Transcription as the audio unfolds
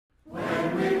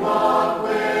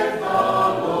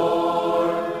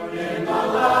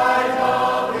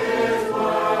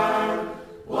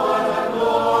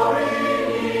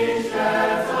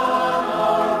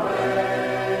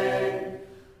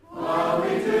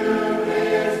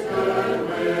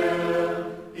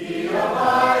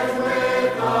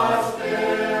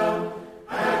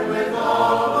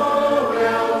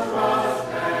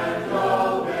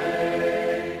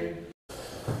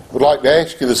like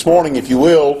to ask you this morning, if you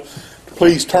will,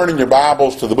 please turn in your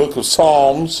Bibles to the book of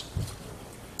Psalms.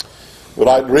 We'd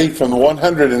like to read from the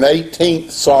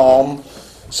 118th Psalm,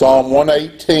 Psalm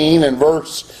 118 and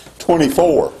verse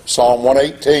 24. Psalm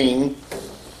 118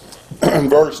 and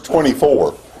verse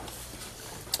 24.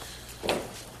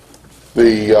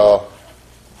 The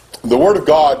Word of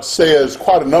God says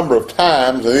quite a number of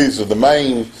times, and these are the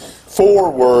main four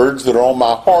words that are on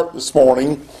my heart this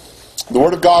morning. The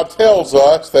Word of God tells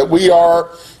us that we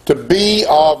are to be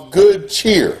of good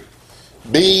cheer.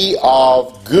 Be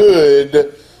of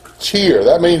good cheer.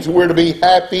 That means we're to be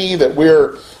happy, that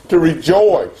we're to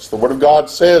rejoice. The Word of God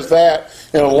says that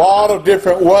in a lot of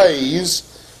different ways.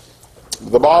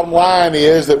 The bottom line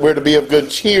is that we're to be of good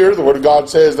cheer. The Word of God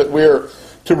says that we're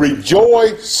to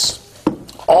rejoice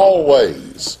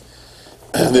always.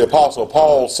 The Apostle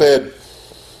Paul said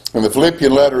in the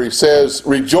Philippian letter, he says,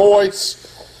 "Rejoice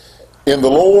in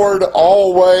the Lord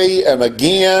always, and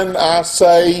again I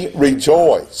say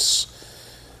rejoice."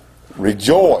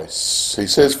 Rejoice. He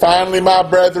says, "Finally, my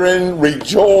brethren,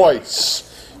 rejoice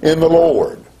in the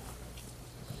Lord."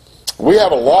 We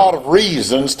have a lot of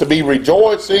reasons to be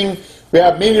rejoicing. We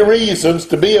have many reasons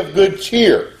to be of good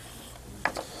cheer.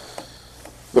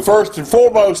 The first and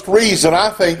foremost reason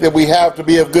I think that we have to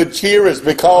be of good cheer is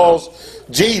because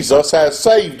Jesus has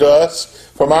saved us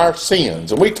from our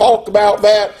sins. And we talk about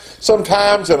that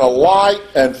sometimes in a light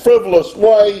and frivolous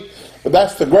way, but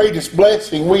that's the greatest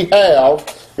blessing we have,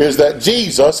 is that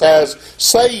Jesus has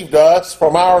saved us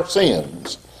from our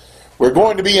sins. We're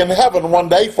going to be in heaven one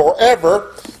day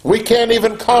forever. We can't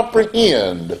even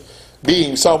comprehend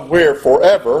being somewhere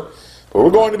forever, but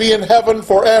we're going to be in heaven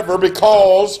forever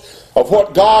because of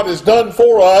what God has done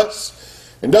for us.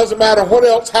 It doesn't matter what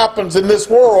else happens in this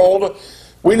world,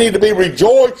 we need to be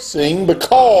rejoicing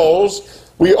because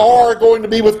we are going to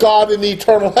be with God in the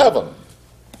eternal heaven.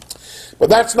 But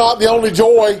that's not the only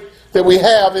joy that we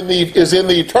have in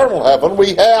the eternal heaven.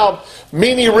 We have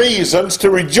many reasons to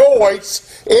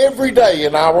rejoice every day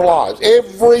in our lives.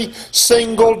 Every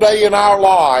single day in our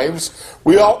lives,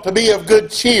 we ought to be of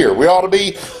good cheer. We ought to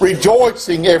be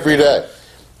rejoicing every day.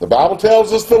 The Bible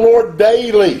tells us the Lord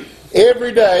daily,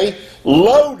 every day,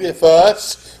 loadeth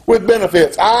us with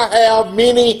benefits. I have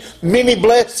many, many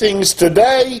blessings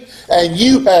today, and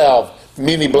you have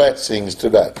many blessings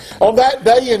today. On that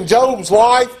day in Job's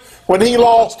life, when he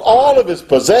lost all of his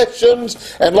possessions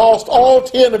and lost all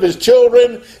 10 of his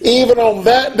children, even on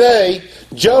that day,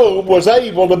 Job was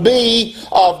able to be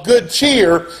of good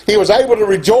cheer. He was able to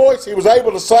rejoice. He was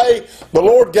able to say, "The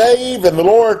Lord gave and the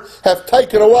Lord hath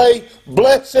taken away.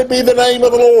 Blessed be the name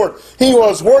of the Lord." He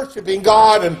was worshiping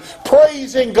God and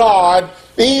praising God.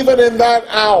 Even in that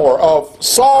hour of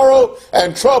sorrow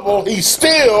and trouble, he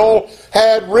still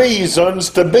had reasons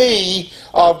to be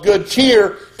of good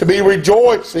cheer, to be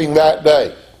rejoicing that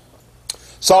day.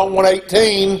 Psalm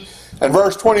 118 and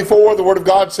verse 24, the Word of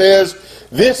God says,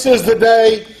 "This is the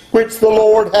day which the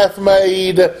Lord hath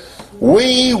made.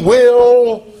 We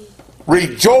will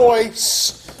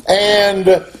rejoice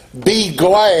and be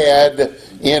glad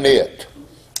in it."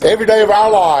 Every day of our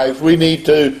lives we need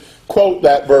to quote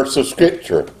that verse of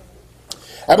Scripture.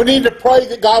 And we need to pray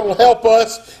that God will help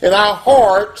us in our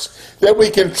hearts, that we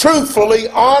can truthfully,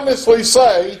 honestly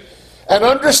say and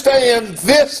understand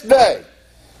this day,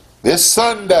 this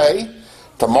Sunday,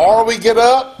 tomorrow we get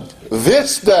up,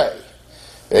 this day.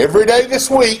 Every day this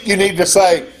week you need to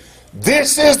say,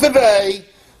 "This is the day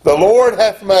the Lord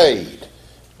hath made."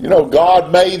 You know, God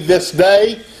made this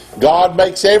day. God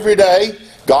makes every day.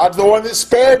 God's the one that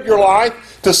spared your life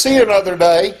to see another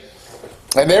day.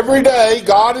 And every day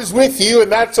God is with you,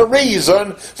 and that's a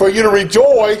reason for you to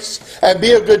rejoice and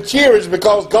be of good cheer, is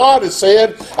because God has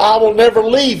said, "I will never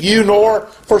leave you nor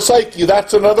forsake you."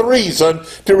 That's another reason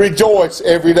to rejoice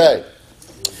every day.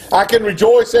 I can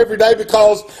rejoice every day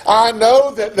because I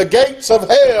know that the gates of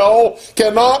hell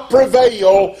cannot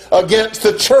prevail against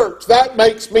the church. That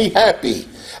makes me happy.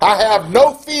 I have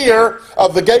no fear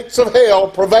of the gates of hell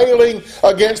prevailing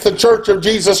against the church of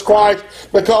Jesus Christ,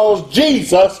 because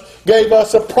Jesus gave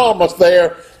us a promise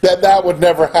there that that would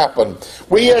never happen.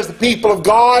 We as the people of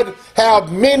God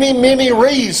have many, many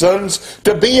reasons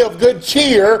to be of good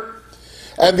cheer,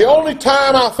 and the only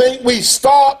time I think we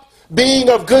stop being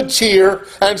of good cheer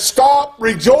and stop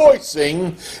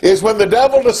rejoicing is when the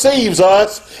devil deceives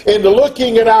us into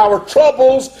looking at our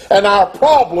troubles and our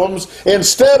problems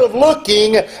instead of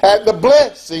looking at the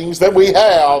blessings that we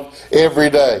have every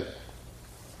day.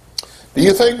 Do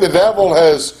you think the devil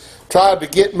has tried to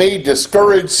get me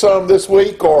discouraged some this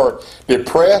week or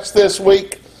depressed this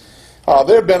week?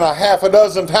 There have been a half a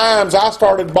dozen times I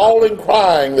started bawling,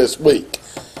 crying this week.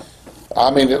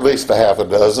 I mean, at least a half a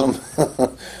dozen.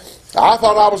 I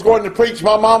thought I was going to preach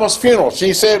my mama's funeral.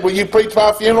 She said, will you preach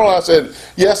my funeral? I said,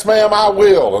 yes, ma'am, I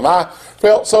will. And I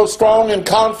felt so strong and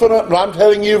confident, and I'm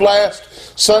telling you,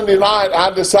 last Sunday night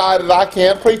I decided I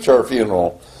can't preach her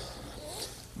funeral.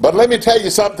 But let me tell you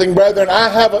something, brethren. I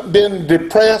haven't been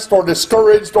depressed or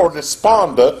discouraged or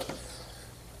despondent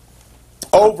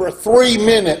over 3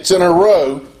 minutes in a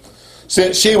row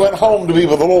since she went home to be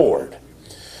with the Lord.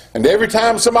 And every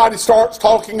time somebody starts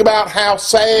talking about how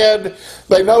sad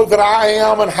they know that I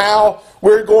am and how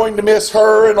we're going to miss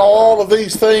her and all of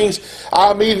these things,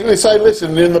 I immediately say,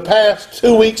 listen, in the past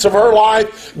 2 weeks of her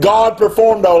life, God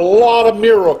performed a lot of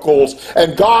miracles,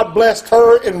 and God blessed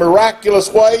her in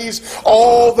miraculous ways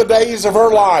all the days of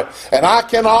her life. And I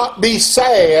cannot be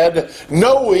sad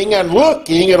knowing and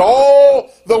looking at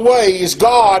all the ways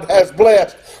God has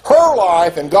blessed her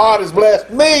life, and God has blessed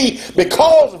me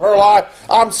because of her life.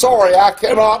 I'm sorry, I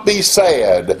cannot be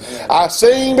sad. I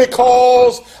sing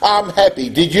because I'm happy.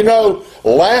 Did you know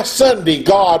last Sunday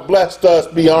God blessed us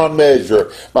beyond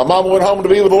measure? My mama went home to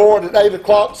be with the Lord at 8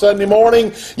 o'clock Sunday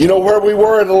morning. You know where we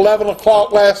were at 11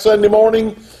 o'clock last Sunday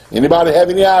morning? Anybody have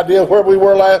any idea where we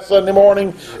were last Sunday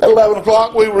morning? At 11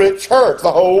 o'clock we were at church,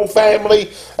 the whole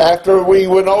family, after we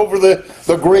went over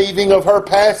the grieving of her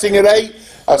passing at 8.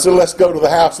 I said, let's go to the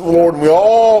house of the Lord. And we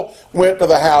all went to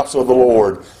the house of the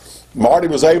Lord. Marty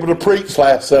was able to preach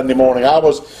last Sunday morning. I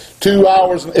was 2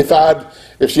 hours.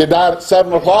 If she had died at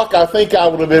 7 o'clock, I think I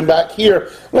would have been back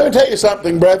here. Let me tell you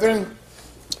something, brethren.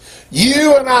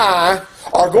 You and I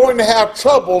are going to have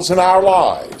troubles in our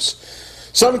lives.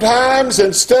 Sometimes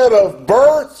instead of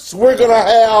births, we're going to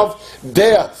have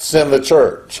deaths in the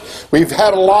church. We've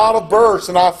had a lot of births,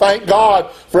 and I thank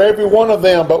God for every one of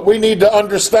them. But we need to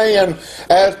understand,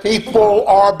 as people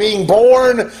are being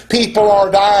born, people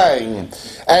are dying.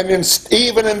 And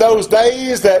even in those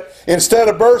days that instead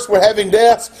of births we're having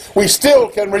deaths, we still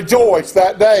can rejoice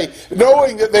that day,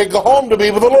 knowing that they go home to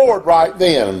be with the Lord right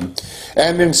then.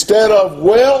 And instead of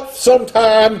wealth,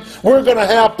 sometime we're going to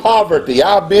have poverty.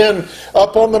 I've been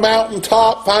up on the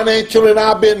mountaintop financially, and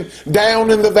I've been down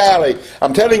in the valley.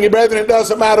 I'm telling you, brethren, it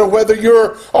doesn't matter whether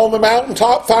you're on the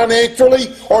mountaintop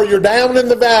financially or you're down in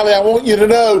the valley. I want you to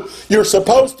know you're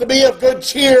supposed to be of good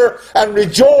cheer and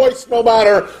rejoice no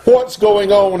matter what's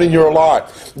going on in your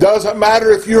life. Doesn't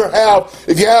matter if you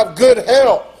have good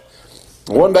health.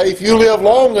 One day, if you live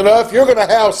long enough, you're going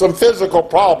to have some physical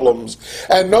problems.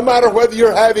 And no matter whether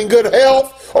you're having good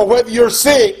health or whether you're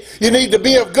sick, you need to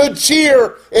be of good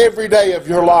cheer every day of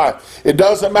your life. It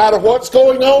doesn't matter what's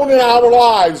going on in our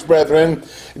lives, brethren.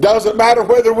 It doesn't matter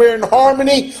whether we're in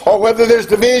harmony or whether there's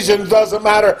division. It doesn't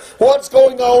matter what's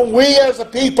going on. We as a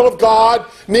people of God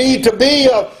need to be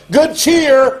of good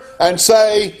cheer and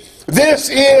say, this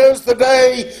is the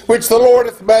day which the Lord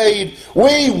hath made.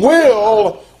 We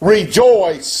will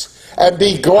rejoice and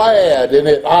be glad in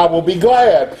it. I will be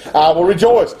glad. I will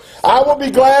rejoice. I will be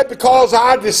glad because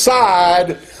I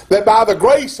decide that by the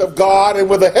grace of God and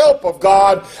with the help of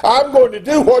God, I'm going to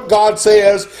do what God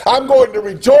says. I'm going to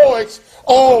rejoice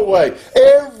always.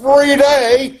 Every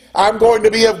day, I'm going to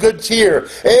be of good cheer.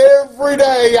 Every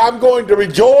day, I'm going to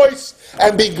rejoice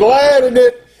and be glad in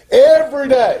it every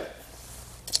day.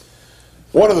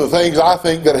 One of the things I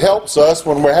think that helps us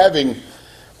when we're having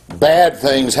bad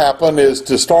things happen is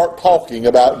to start talking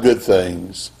about good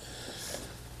things.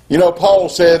 You know, Paul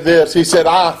said this. He said,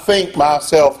 I think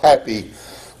myself happy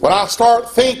when I start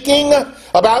thinking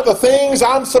about the things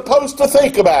I'm supposed to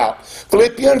think about.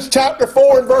 Philippians chapter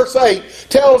 4 and verse 8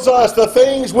 tells us the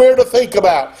things we're to think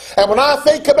about. And when I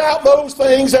think about those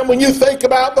things, and when you think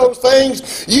about those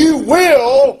things, you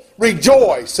will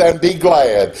rejoice and be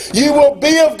glad. You will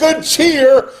be of good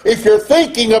cheer if you're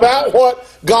thinking about what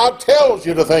God tells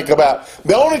you to think about.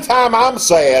 The only time I'm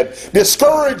sad,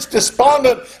 discouraged,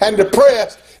 despondent, and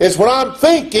depressed is when I'm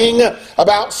thinking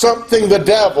about something the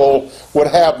devil would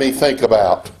have me think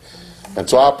about. And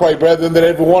so I pray, brethren, that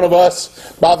every one of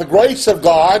us, by the grace of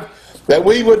God, that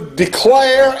we would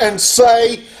declare and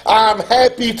say, I'm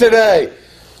happy today.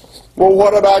 Well,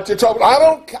 what about your trouble?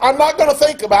 I'm not going to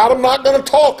think about them. I'm not going to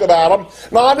talk about them.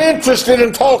 Not interested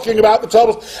in talking about the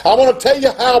troubles. I want to tell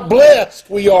you how blessed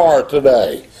we are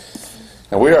today.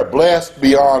 And we are blessed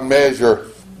beyond measure.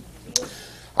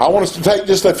 I want us to take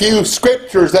just a few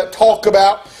scriptures that talk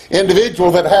about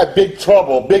individuals that had big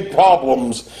trouble, big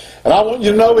problems. And I want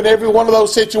you to know in every one of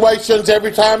those situations,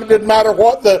 every time, it didn't matter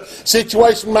what the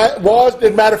situation was,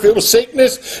 didn't matter if it was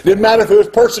sickness, didn't matter if it was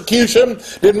persecution,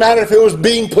 didn't matter if it was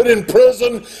being put in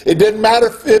prison, it didn't matter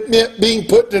if it meant being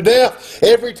put to death.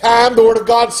 Every time the Word of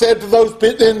God said to those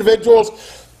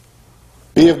individuals,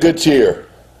 be of good cheer,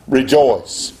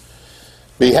 rejoice.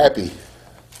 Be happy.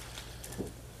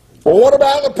 Well, what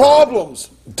about the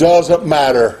problems? Doesn't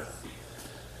matter.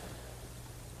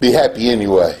 Be happy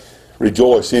anyway.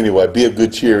 Rejoice anyway. Be of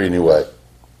good cheer anyway.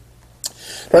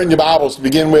 Turn your Bibles to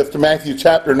begin with to Matthew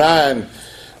chapter 9.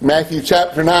 Matthew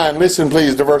chapter 9. Listen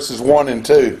please to verses 1 and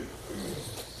 2.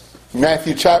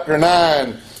 Matthew chapter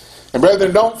 9. And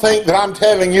brethren, don't think that I'm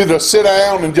telling you to sit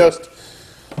down and just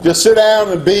sit down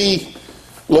and be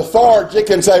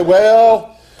lethargic and say, well,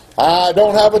 I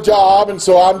don't have a job and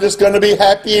so I'm just going to be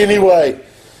happy anyway.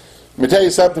 Let me tell you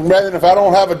something, brethren. If I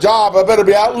don't have a job, I better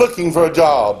be out looking for a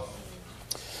job.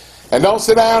 And don't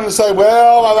sit down and say,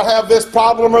 well, I have this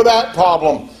problem or that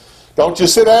problem. Don't you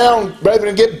sit down, brethren,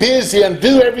 and get busy and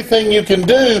do everything you can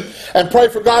do and pray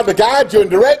for God to guide you and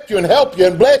direct you and help you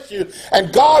and bless you.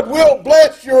 And God will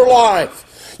bless your life.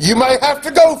 You may have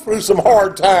to go through some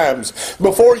hard times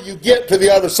before you get to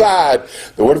the other side.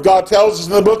 The Word of God tells us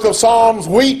in the book of Psalms,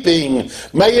 weeping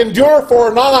may endure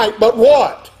for a night, but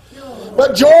what?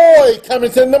 But joy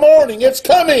cometh in the morning. It's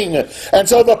coming. And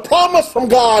so the promise from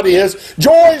God is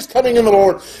joy is coming in the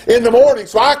Lord in the morning.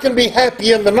 So I can be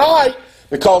happy in the night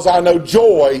because I know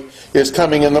joy is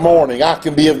coming in the morning. I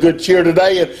can be of good cheer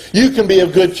today, and you can be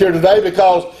of good cheer today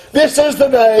because this is the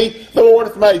day the Lord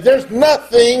hath made. There's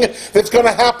nothing that's going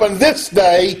to happen this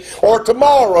day or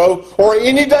tomorrow or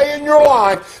any day in your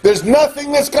life. There's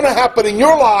nothing that's going to happen in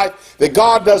your life that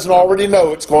God doesn't already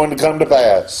know it's going to come to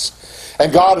pass.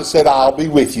 And God has said, I'll be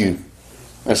with you.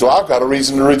 And so I've got a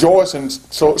reason to rejoice, and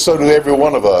so do every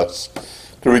one of us.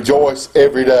 To rejoice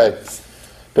every day.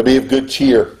 To be of good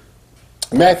cheer.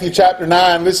 Matthew chapter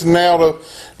 9, listen now to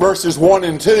verses 1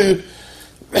 and 2.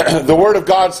 The Word of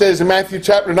God says in Matthew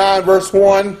chapter 9, verse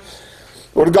 1,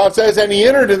 the Word of God says, and he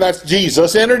entered, and that's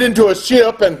Jesus, entered into a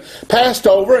ship and passed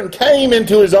over and came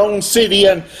into his own city.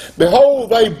 And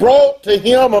behold, they brought to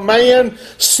him a man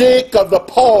sick of the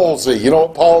palsy. You know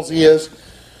what palsy is?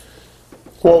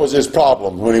 What was his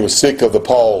problem when he was sick of the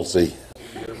palsy?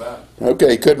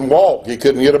 Okay, he couldn't walk. He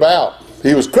couldn't get about.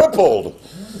 He was crippled.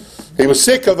 He was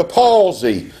sick of the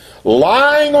palsy.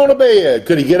 Lying on a bed.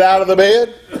 Could he get out of the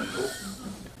bed?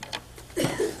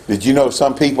 Did you know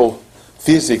some people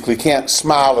physically can't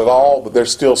smile at all, but they're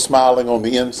still smiling on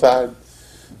the inside?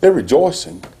 They're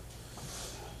rejoicing.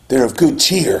 They're of good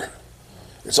cheer.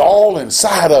 It's all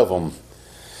inside of them.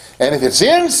 And if it's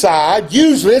inside,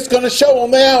 usually it's going to show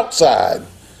on the outside.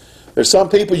 There's some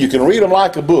people, you can read them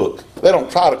like a book. They don't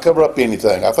try to cover up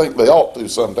anything. I think they ought to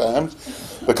sometimes.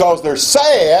 Because they're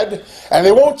sad, and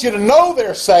they want you to know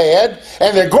they're sad,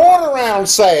 and they're going around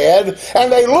sad,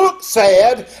 and they look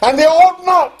sad, and they ought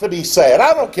not to be sad.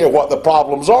 I don't care what the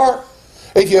problems are.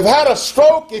 If you've had a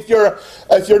stroke, if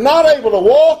you're not able to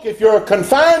walk, if you're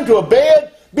confined to a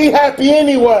bed, be happy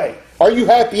anyway. Are you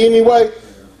happy anyway?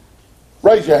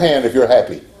 Raise your hand if you're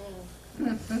happy.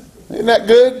 Isn't that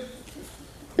good?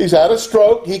 He's had a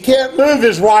stroke. He can't move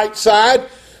his right side.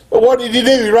 But what did he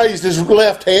do? He raised his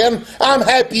left hand. I'm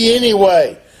happy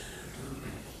anyway.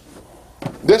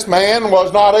 This man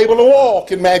was not able to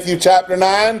walk in Matthew chapter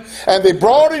 9. And they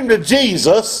brought him to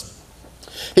Jesus.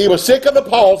 He was sick of the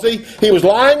palsy. He was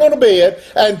lying on a bed.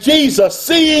 And Jesus,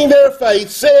 seeing their faith,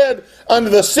 said unto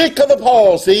the sick of the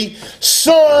palsy,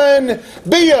 Son,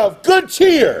 be of good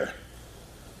cheer.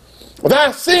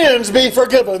 Thy sins be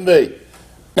forgiven thee.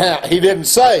 Now, he didn't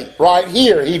say, right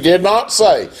here, he did not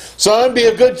say, Son, be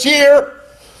of good cheer,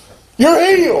 you're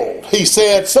healed. He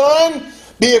said, Son,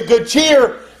 be of good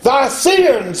cheer, thy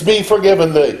sins be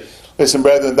forgiven thee. Listen,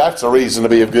 brethren, that's a reason to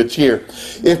be of good cheer.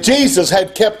 If Jesus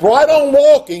had kept right on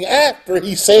walking after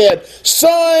he said,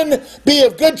 Son, be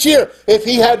of good cheer, if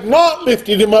he had not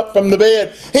lifted him up from the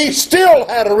bed, he still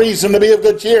had a reason to be of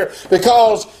good cheer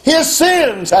because his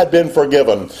sins had been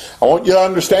forgiven. I want you to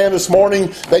understand this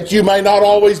morning that you may not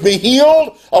always be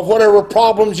healed of whatever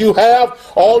problems you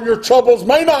have. All your troubles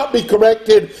may not be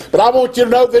corrected, but I want you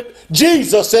to know that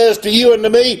Jesus says to you and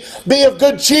to me, be of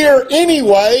good cheer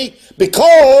anyway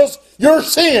because your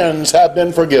sins have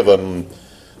been forgiven.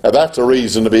 Now that's a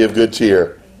reason to be of good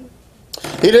cheer.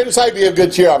 He didn't say be of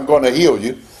good cheer, I'm going to heal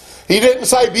you. He didn't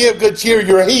say be of good cheer,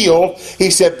 you're healed.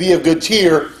 He said be of good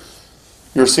cheer,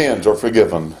 your sins are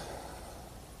forgiven.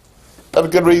 That a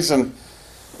good reason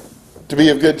to be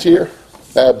of good cheer?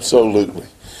 Absolutely.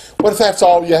 What if that's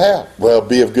all you have? Well,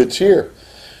 be of good cheer.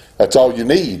 That's all you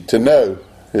need to know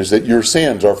is that your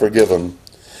sins are forgiven.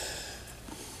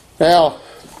 Now,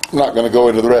 I'm not going to go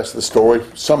into the rest of the story.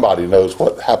 Somebody knows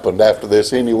what happened after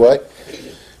this anyway.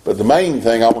 But the main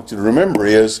thing I want you to remember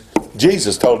is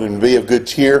Jesus told him to be of good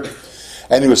cheer.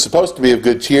 And he was supposed to be of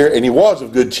good cheer, and he was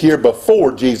of good cheer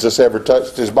before Jesus ever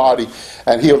touched his body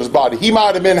and healed his body. He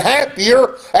might have been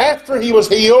happier after he was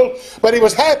healed, but he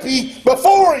was happy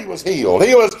before he was healed.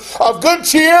 He was of good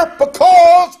cheer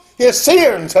because his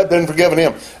sins had been forgiven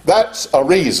him. That's a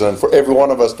reason for every one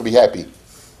of us to be happy.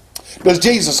 Does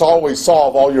Jesus always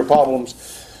solve all your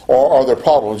problems, or are there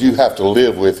problems you have to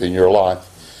live with in your life?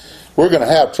 We're going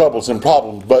to have troubles and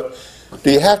problems, but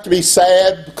do you have to be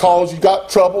sad because you got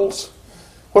troubles?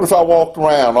 What if I walked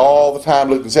around all the time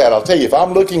looking sad? I'll tell you, if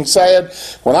I'm looking sad,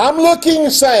 when I'm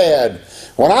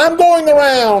going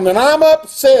around and I'm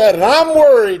upset and I'm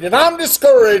worried and I'm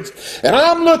discouraged and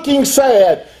I'm looking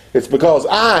sad, it's because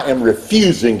I am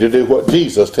refusing to do what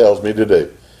Jesus tells me to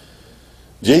do.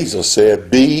 Jesus said,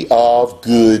 be of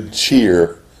good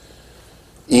cheer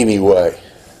anyway.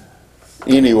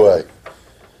 Anyway.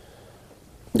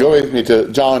 Go with me to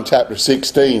John chapter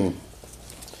 16.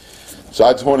 So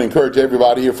I just want to encourage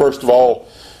everybody here. First of all,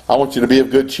 I want you to be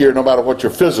of good cheer no matter what your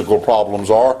physical problems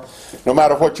are. No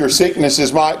matter what your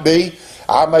sicknesses might be.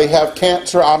 I may have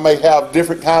cancer. I may have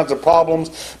different kinds of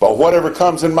problems. But whatever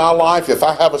comes in my life, if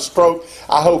I have a stroke,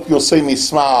 I hope you'll see me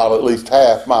smile, at least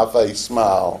half my face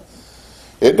smile.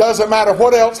 It doesn't matter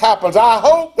what else happens. I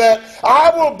hope that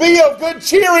I will be of good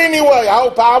cheer anyway. I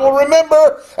hope I will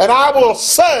remember and I will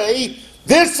say,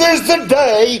 this is the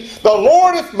day the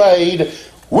Lord hath made.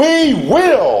 We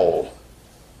will.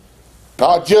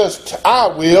 Not just I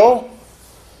will.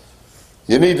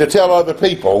 You need to tell other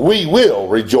people, we will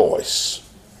rejoice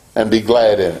and be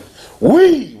glad in it.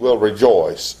 We will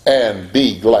rejoice and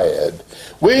be glad.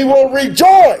 We will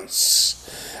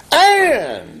rejoice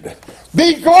and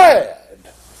be glad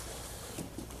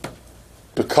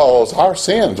because our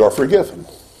sins are forgiven.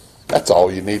 That's all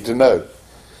you need to know.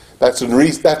 That's a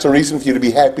reason for you to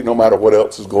be happy no matter what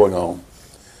else is going on.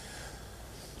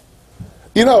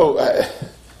 You know,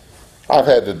 I've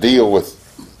had to deal with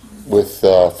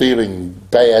feeling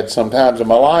bad sometimes in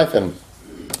my life, and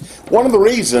one of the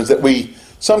reasons that we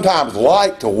sometimes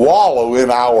like to wallow in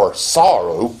our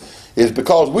sorrow is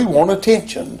because we want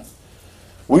attention.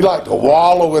 We like to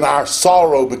wallow in our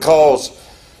sorrow because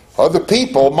other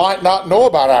people might not know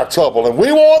about our trouble, and we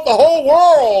want the whole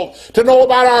world to know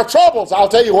about our troubles. I'll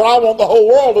tell you what I want the whole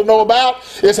world to know about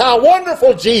is how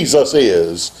wonderful Jesus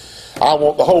is. I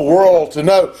want the whole world to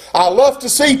know. I love to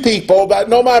see people that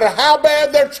no matter how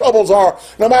bad their troubles are,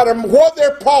 no matter what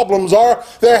their problems are,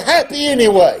 they're happy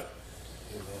anyway.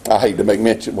 I hate to make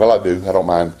mention. Well, I do. I don't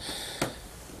mind.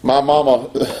 My mama,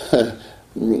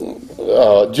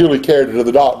 Julie carried her to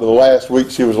the doctor the last week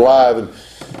she was alive, and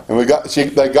they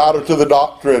got her to the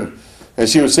doctor, and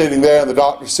she was sitting there, and the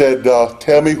doctor said,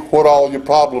 tell me what all your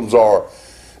problems are.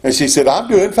 And she said, I'm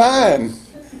doing fine.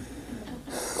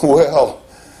 Well,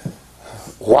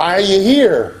 why are you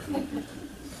here?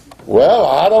 Well,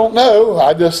 I don't know.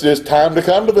 It's time to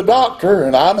come to the doctor,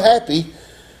 and I'm happy.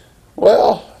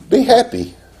 Well, be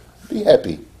happy. Be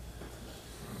happy.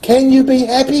 Can you be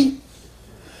happy?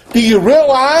 Do you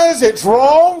realize it's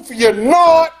wrong for you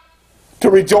not to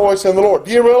rejoice in the Lord?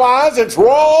 Do you realize it's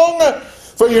wrong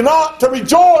for you not to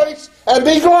rejoice and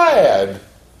be glad?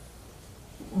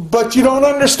 But you don't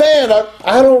understand.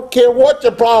 I don't care what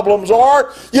your problems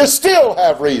are. You still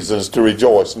have reasons to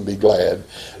rejoice and be glad.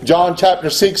 John chapter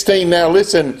 16. Now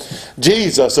listen.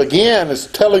 Jesus again is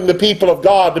telling the people of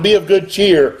God to be of good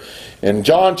cheer. In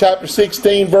John chapter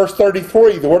 16 verse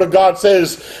 33, the Word of God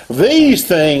says, these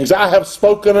things I have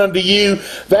spoken unto you,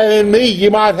 that in me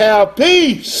you might have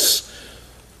peace.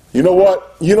 You know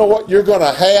what you're going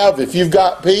to have if you've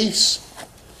got peace?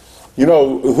 You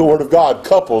know, the Word of God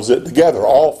couples it together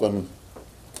often.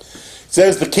 It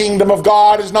says the kingdom of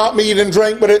God is not meat and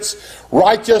drink, but it's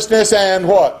righteousness and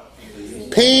what?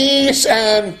 Peace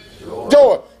and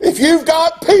joy. If you've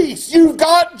got peace, you've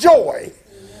got joy.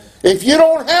 If you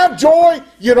don't have joy,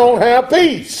 you don't have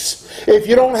peace. If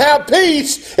you don't have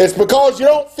peace, it's because you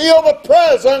don't feel the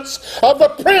presence of the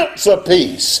Prince of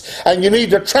Peace. And you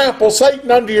need to trample Satan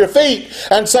under your feet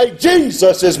and say,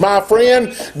 Jesus is my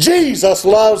friend. Jesus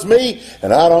loves me.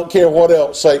 And I don't care what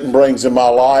else Satan brings in my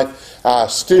life. I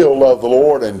still love the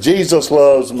Lord, and Jesus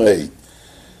loves me.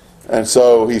 And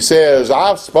so he says,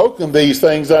 I've spoken these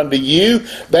things unto you,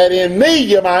 that in me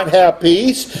you might have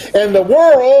peace. In the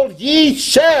world ye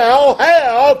shall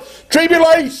have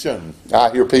tribulation. I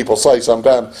hear people say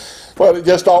sometimes, well, it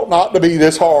just ought not to be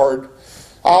this hard.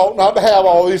 I ought not to have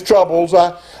all these troubles.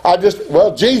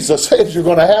 Well, Jesus says you're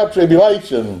going to have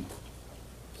tribulation.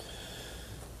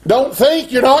 Don't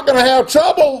think you're not going to have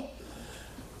trouble.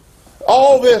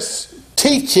 All this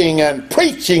teaching and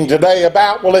preaching today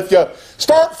about, well, if you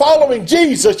start following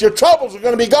Jesus, your troubles are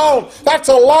going to be gone. That's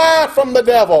a lie from the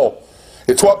devil.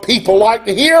 It's what people like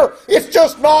to hear. It's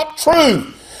just not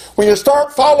true. When you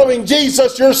start following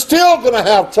Jesus, you're still going to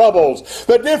have troubles.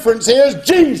 The difference is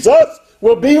Jesus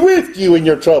will be with you in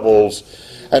your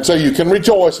troubles. And so you can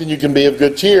rejoice and you can be of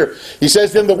good cheer. He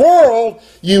says, in the world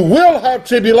you will have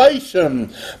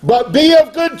tribulation, but be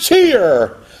of good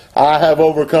cheer. I have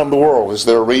overcome the world. Is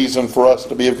there a reason for us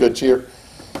to be of good cheer?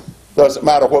 Doesn't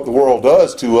matter what the world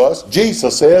does to us.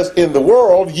 Jesus says, in the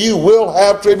world you will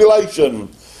have tribulation.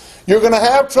 You're going to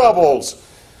have troubles.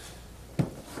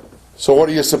 So what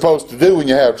are you supposed to do when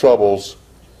you have troubles?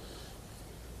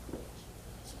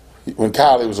 When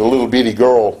Kylie was a little bitty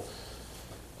girl,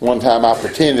 one time I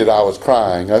pretended I was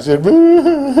crying. I said,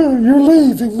 you're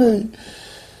leaving me.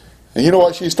 And you know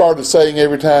what she started saying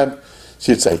every time?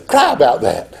 She'd say, cry about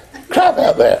that. Cry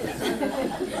about that.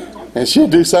 And she'd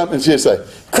do something and she'd say,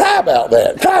 cry about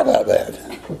that. Cry about that.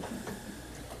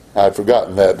 I'd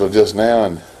forgotten that till just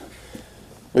now.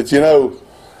 But you know,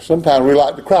 sometimes we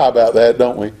like to cry about that,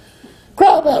 don't we?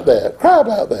 Cry about that. Cry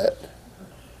about that.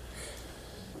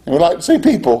 And we like to see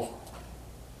people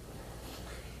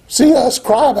see us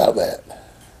cry about that.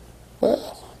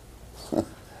 Well,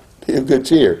 be of good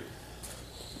cheer.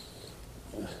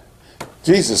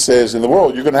 Jesus says, in the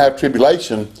world you're going to have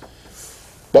tribulation,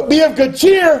 but be of good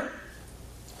cheer.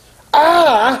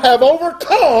 I have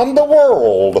overcome the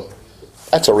world.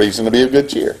 That's a reason to be of good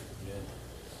cheer.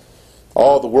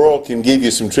 Oh, the world can give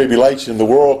you some tribulation. The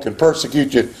world can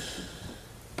persecute you.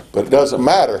 But it doesn't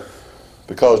matter,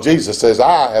 because Jesus says,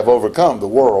 I have overcome the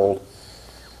world.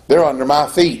 They're under my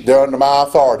feet. They're under my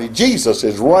authority. Jesus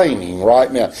is reigning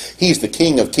right now. He's the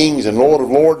King of kings and Lord of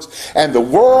lords. And the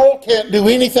world can't do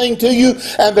anything to you.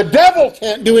 And the devil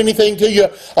can't do anything to you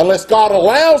unless God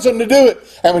allows them to do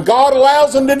it. And when God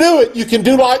allows them to do it, you can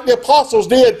do like the apostles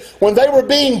did when they were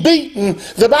being beaten.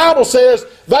 The Bible says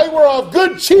they were of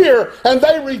good cheer and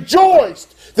they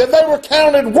rejoiced that they were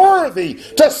counted worthy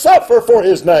to suffer for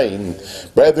His name.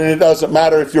 Brethren, it doesn't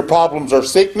matter if your problems are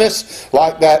sickness,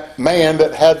 like that man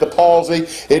that had the palsy.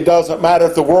 It doesn't matter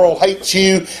if the world hates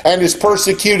you and is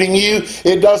persecuting you.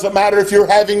 It doesn't matter if you're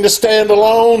having to stand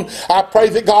alone. I pray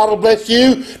that God will bless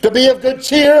you to be of good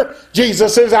cheer.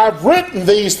 Jesus says, I've written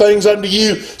these things unto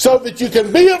you so that you can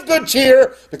be of good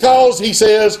cheer, because He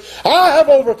says, I have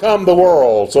overcome the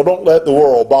world. So don't let the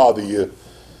world bother you.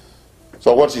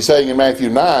 So what's He saying in Matthew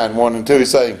 9, 1 and 2? He's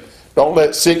saying, don't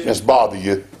let sickness bother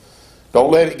you.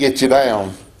 Don't let it get you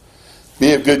down.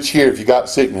 Be of good cheer if you got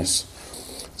sickness.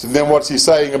 So then what's He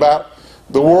saying about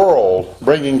the world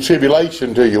bringing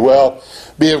tribulation to you? Well,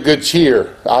 be of good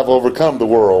cheer. I've overcome the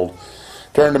world.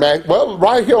 Turn to Matthew. Well,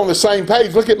 right here on the same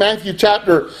page, look at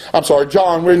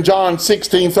John. We're in John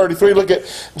 16:33. Look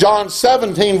at John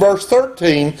 17, verse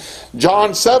 13.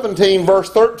 John 17, verse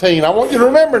 13. I want you to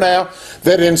remember now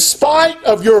that in spite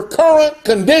of your current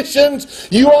conditions,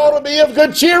 you ought to be of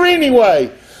good cheer anyway.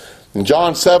 In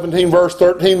John 17, verse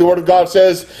 13, the Word of God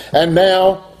says, and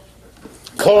now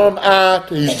come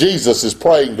Jesus is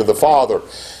praying to the Father.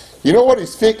 You know what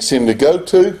He's fixing to go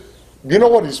to? You know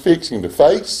what He's fixing to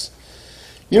face?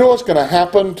 You know what's going to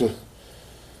happen to...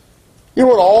 You know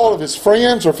what all of His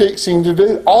friends are fixing to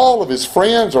do? All of His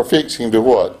friends are fixing to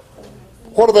what?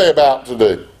 What are they about to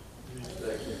do?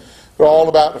 They're all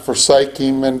about to forsake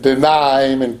Him and deny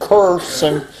Him and curse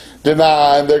and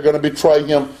deny Him. They're going to betray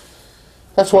Him.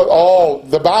 That's what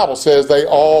the Bible says. They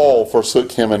all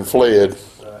forsook Him and fled.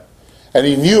 And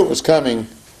He knew it was coming.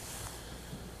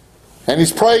 And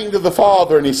He's praying to the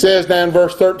Father, and He says down in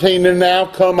verse 13, and now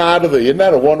come out of thee. Isn't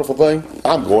that a wonderful thing?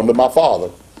 I'm going to my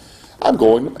Father.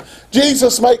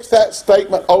 Jesus makes that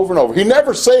statement over and over. He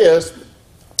never says,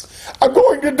 I'm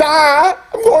going to die.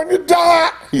 I'm going to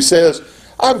die. He says,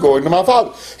 I'm going to my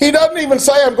Father. He doesn't even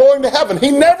say, I'm going to heaven.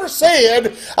 He never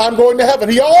said, I'm going to heaven.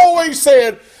 He always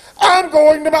said, I'm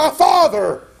going to my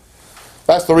Father.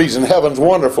 That's the reason heaven's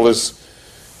wonderful, is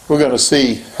we're going to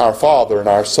see our Father and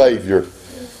our Savior.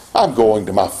 I'm going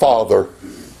to my Father.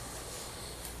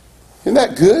 Isn't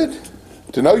that good?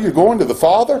 To know you're going to the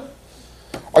Father?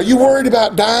 Are you worried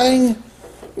about dying?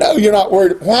 No, you're not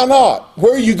worried. Why not?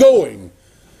 Where are you going?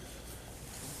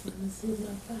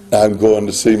 I'm going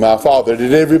to see my Father.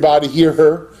 Did everybody hear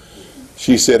her?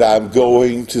 She said, I'm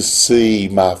going to see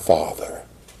my Father.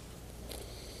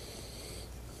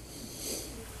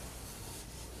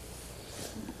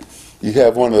 You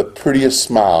have one of the prettiest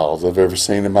smiles I've ever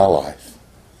seen in my life.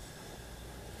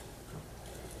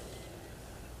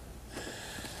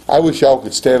 I wish y'all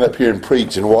could stand up here and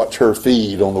preach and watch her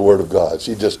feed on the Word of God.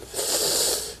 She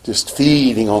just just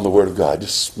feeding on the Word of God,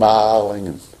 just smiling.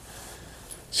 And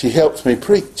she helps me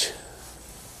preach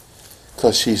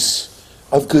because she's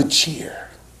of good cheer.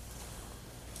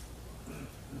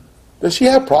 Does she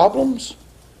have problems?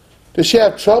 Does she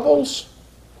have troubles?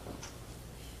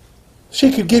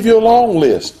 She could give you a long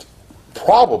list,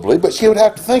 probably, but she would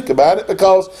have to think about it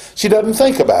because she doesn't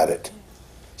think about it.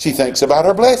 She thinks about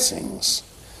her blessings.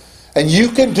 And you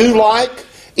can do like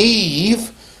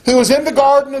Eve, who was in the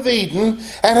Garden of Eden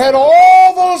and had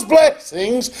all those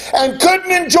blessings and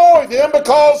couldn't enjoy them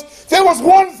because there was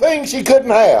one thing she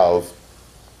couldn't have.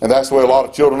 And that's the way a lot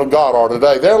of children of God are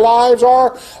today. Their lives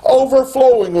are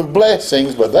overflowing with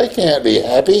blessings, but they can't be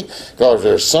happy because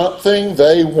there's something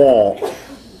they want.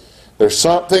 There's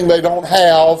something they don't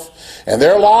have, and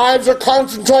their lives are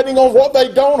concentrating on what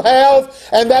they don't have,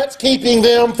 and that's keeping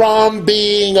them from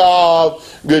being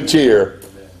of good cheer.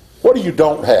 What do you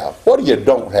don't have? What do you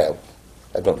don't have?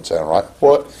 That doesn't sound right.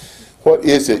 What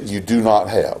is it you do not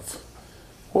have?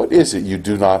 What is it you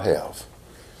do not have?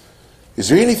 Is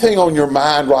there anything on your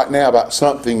mind right now about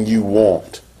something you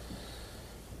want?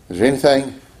 Is there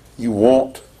anything you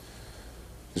want?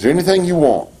 Is there anything you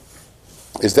want?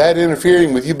 Is that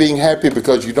interfering with you being happy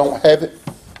because you don't have it?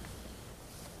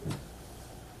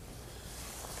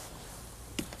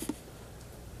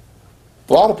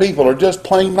 A lot of people are just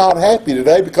plain not happy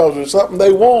today because there's something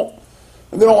they want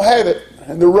and they don't have it,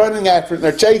 and they're running after it and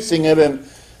they're chasing it, and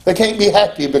they can't be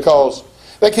happy because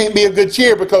they can't be of good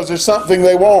cheer because there's something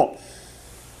they want.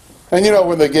 And you know,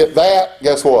 when they get that,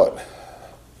 guess what?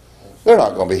 They're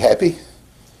not going to be happy.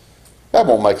 That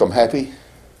won't make them happy.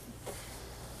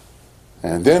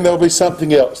 And then there'll be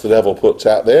something else the devil puts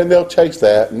out there, and they'll chase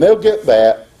that, and they'll get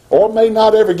that, or may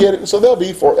not ever get it, and so they'll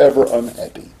be forever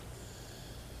unhappy.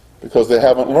 Because they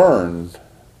haven't learned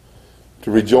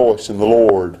to rejoice in the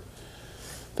Lord.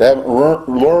 They haven't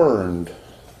learned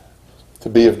to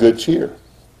be of good cheer.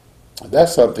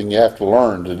 That's something you have to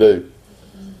learn to do.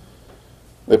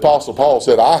 The Apostle Paul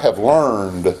said, I have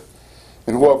learned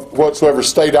in whatsoever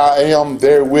state I am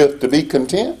therewith to be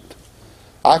content.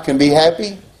 I can be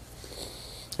happy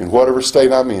in whatever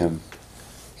state I'm in.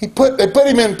 They put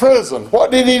him in prison.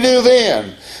 What did he do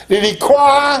then? Did he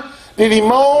cry? Did he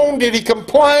moan? Did he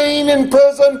complain in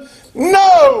prison?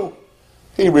 No!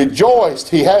 He rejoiced.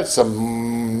 He had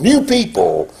some new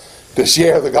people to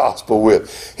share the gospel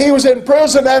with. He was in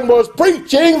prison and was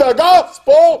preaching the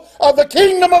gospel of the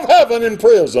kingdom of heaven in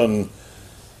prison.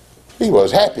 He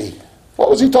was happy. What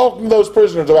was he talking to those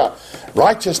prisoners about?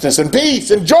 Righteousness and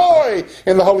peace and joy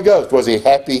in the Holy Ghost. Was he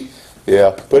happy?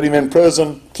 Yeah. Put him in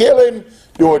prison. Kill him.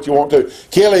 Do what you want to.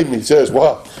 Kill him. He says,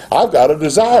 well, I've got a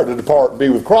desire to depart and be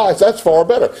with Christ. That's far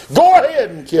better. Go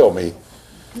ahead and kill me.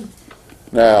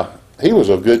 Now, he was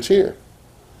of good cheer.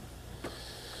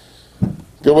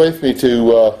 Go with me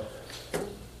to,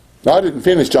 I didn't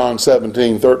finish John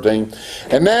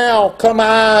 17:13. And now come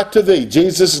I to thee.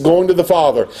 Jesus is going to the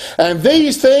Father. And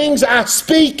these things I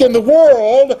speak in the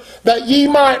world, that ye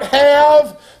might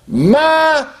have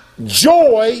my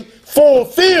joy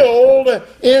fulfilled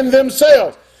in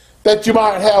themselves. That you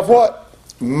might have what?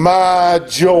 My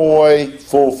joy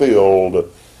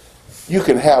fulfilled. You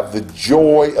can have the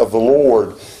joy of the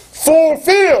Lord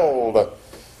fulfilled.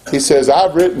 He says,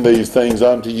 I've written these things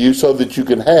unto you so that you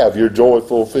can have your joy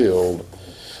fulfilled.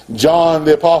 John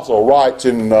the Apostle writes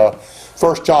in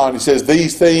 1 John, he says,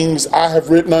 these things I have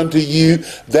written unto you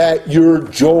that your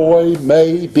joy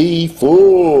may be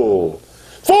full.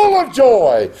 Full of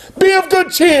joy. Be of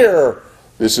good cheer.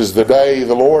 This is the day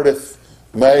the Lord hath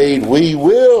made. We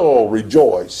will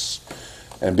rejoice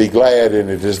and be glad in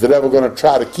it. Is the devil going to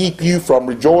try to keep you from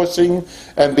rejoicing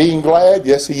and being glad?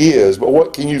 Yes, he is. But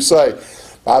what can you say?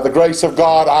 By the grace of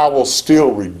God, I will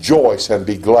still rejoice and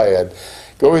be glad.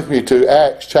 Go with me to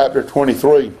Acts chapter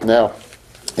 23. Now,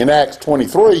 in Acts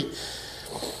 23,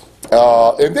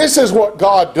 and this is what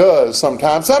God does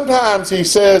sometimes. Sometimes he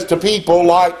says to people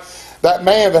like that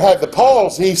man that had the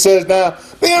palsy, he says, now,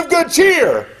 be of good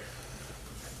cheer.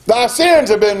 Thy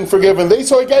sins have been forgiven thee.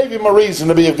 So he gave him a reason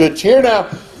to be of good cheer. Now,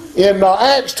 in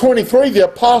Acts 23, the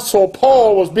Apostle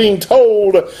Paul was being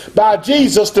told by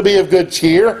Jesus to be of good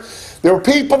cheer. There were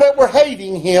people that were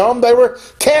hating him. They were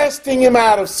casting him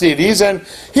out of cities. And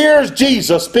here's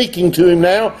Jesus speaking to him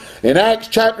now in Acts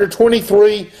chapter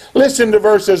 23. Listen to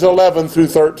verses 11 through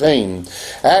 13.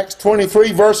 Acts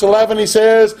 23 verse 11, he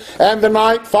says, and the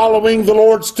night following the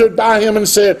Lord stood by him and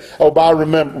said, oh, by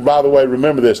the way,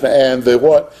 remember this. And the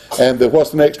what? And the,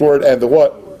 what's the next word? And the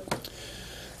what?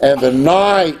 And the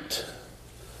night,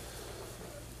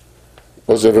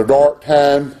 was it a dark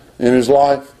time in his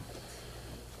life?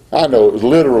 I know it was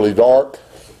literally dark.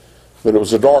 But it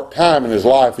was a dark time in his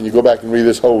life, and you go back and read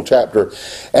this whole chapter.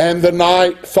 And the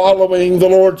night following, the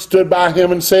Lord stood by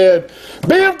him and said,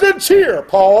 Be of good cheer,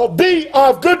 Paul. Be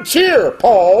of good cheer,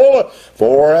 Paul.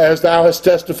 For as thou hast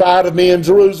testified of me in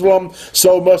Jerusalem,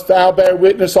 so must thou bear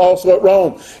witness also at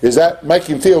Rome. Does that make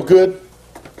him feel good?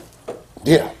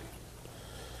 Yeah.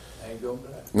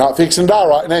 Not fixing to die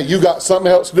right now. You got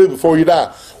something else to do before you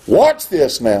die. Watch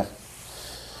this now.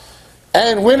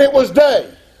 And when it was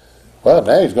day, well,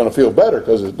 now he's going to feel better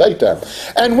because it's daytime.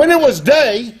 And when it was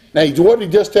day, now what did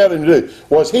he just tell him to do?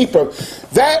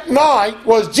 That night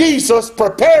was Jesus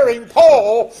preparing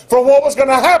Paul for what was going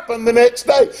to happen the next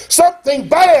day. Something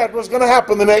bad was going to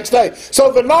happen the next day.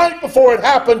 So the night before it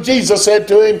happened, Jesus said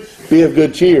to him, Be of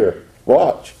good cheer.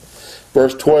 Watch.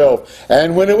 Verse 12,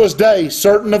 And when it was day,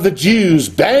 certain of the Jews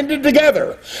banded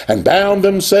together and bound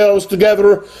themselves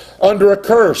together under a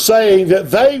curse, saying that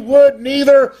they would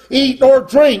neither eat nor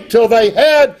drink till they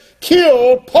had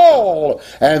killed Paul.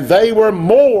 And they were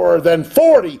more than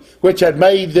 40 which had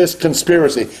made this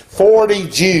conspiracy. 40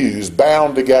 Jews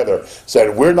bound together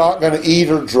said, We're not going to eat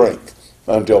or drink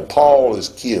until Paul is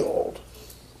killed.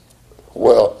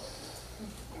 Well,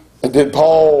 did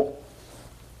Paul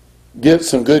get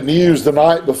some good news the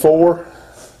night before?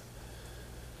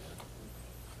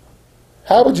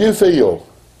 How would you feel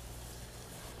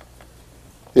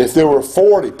if there were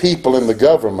 40 people in the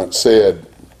government said,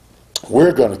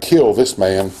 We're going to kill this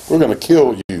man. We're going to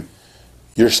kill you.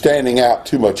 You're standing out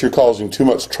too much. You're causing too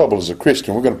much trouble as a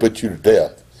Christian. We're going to put you to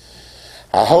death.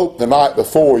 I hope the night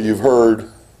before you've heard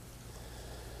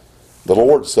the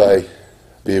Lord say,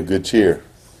 Be of good cheer.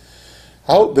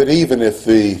 I hope that even if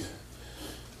the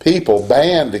people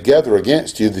band together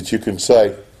against you, that you can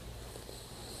say,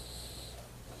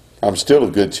 I'm still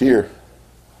of good cheer.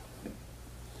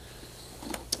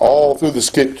 All through the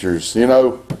scriptures, there's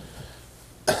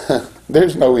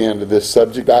no end to this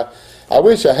subject. I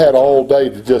wish I had all day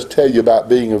to just tell you about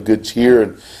being of good cheer.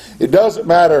 And it doesn't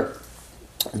matter.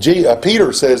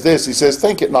 Peter says this. He says,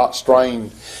 Think it not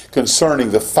strange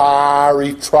concerning the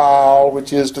fiery trial,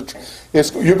 which is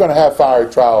you're going to have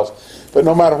fiery trials. But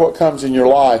no matter what comes in your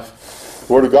life,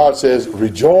 the Word of God says,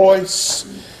 Rejoice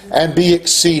and be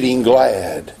exceeding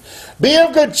glad. Be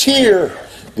of good cheer.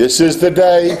 This is the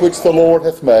day which the Lord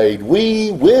hath made.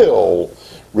 We will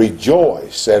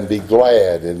rejoice and be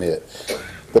glad in it.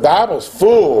 The Bible's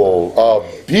full of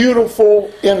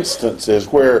beautiful instances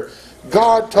where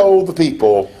God told the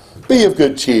people, Be of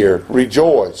good cheer,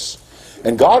 rejoice.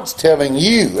 And God's telling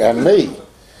you and me,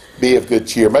 be of good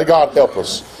cheer. May God help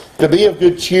us to be of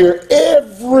good cheer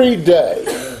every day,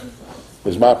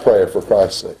 is my prayer for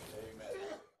Christ's sake.